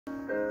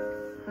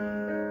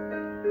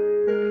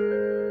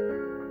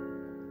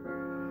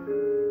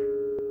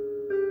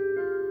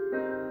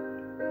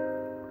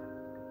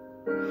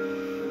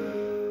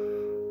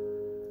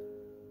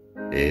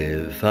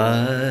If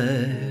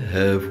I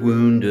have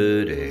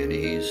wounded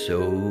any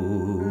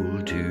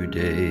soul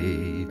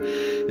today,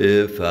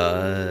 if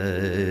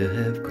I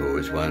have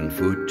caused one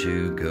foot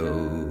to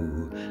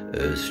go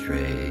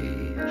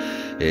astray,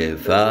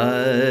 if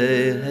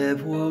I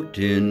have walked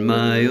in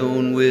my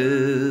own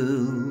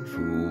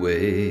willful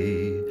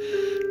way,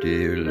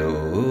 dear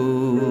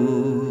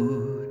Lord,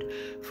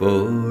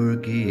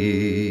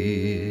 forgive.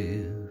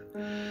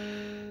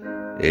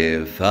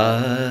 If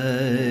I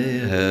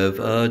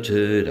have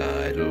uttered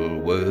idle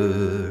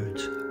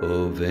words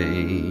or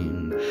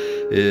vain,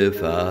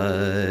 if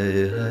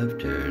I have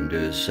turned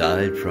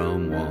aside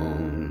from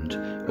want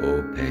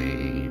or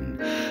pain,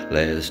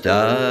 lest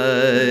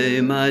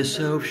I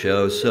myself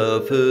shall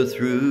suffer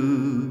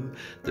through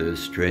the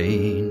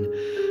strain,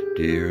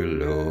 dear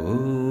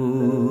Lord,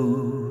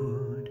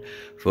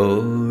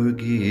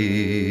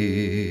 forgive.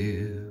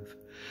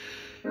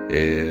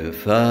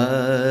 If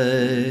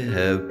I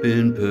have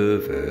been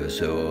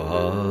perverse or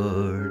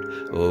hard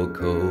or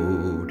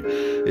cold,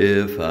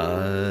 if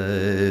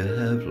I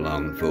have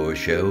longed for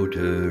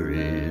shelter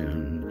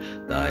in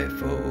thy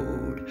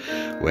fold,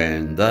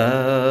 when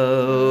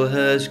thou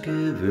hast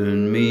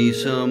given me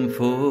some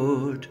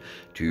fort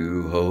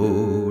to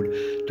hold,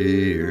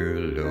 dear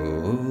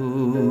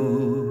Lord,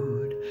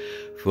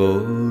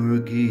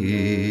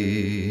 forgive.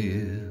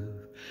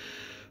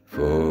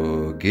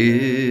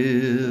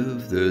 Forgive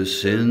the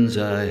sins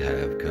I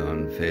have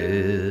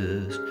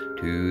confessed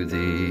to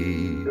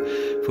thee.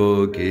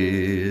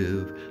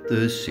 Forgive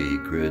the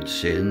secret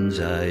sins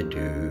I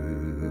do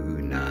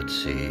not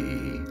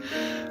see.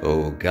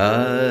 Oh,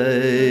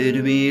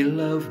 guide me,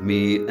 love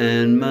me,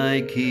 and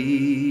my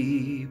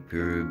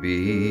keeper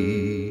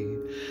be,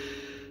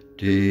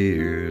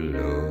 dear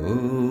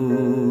Lord.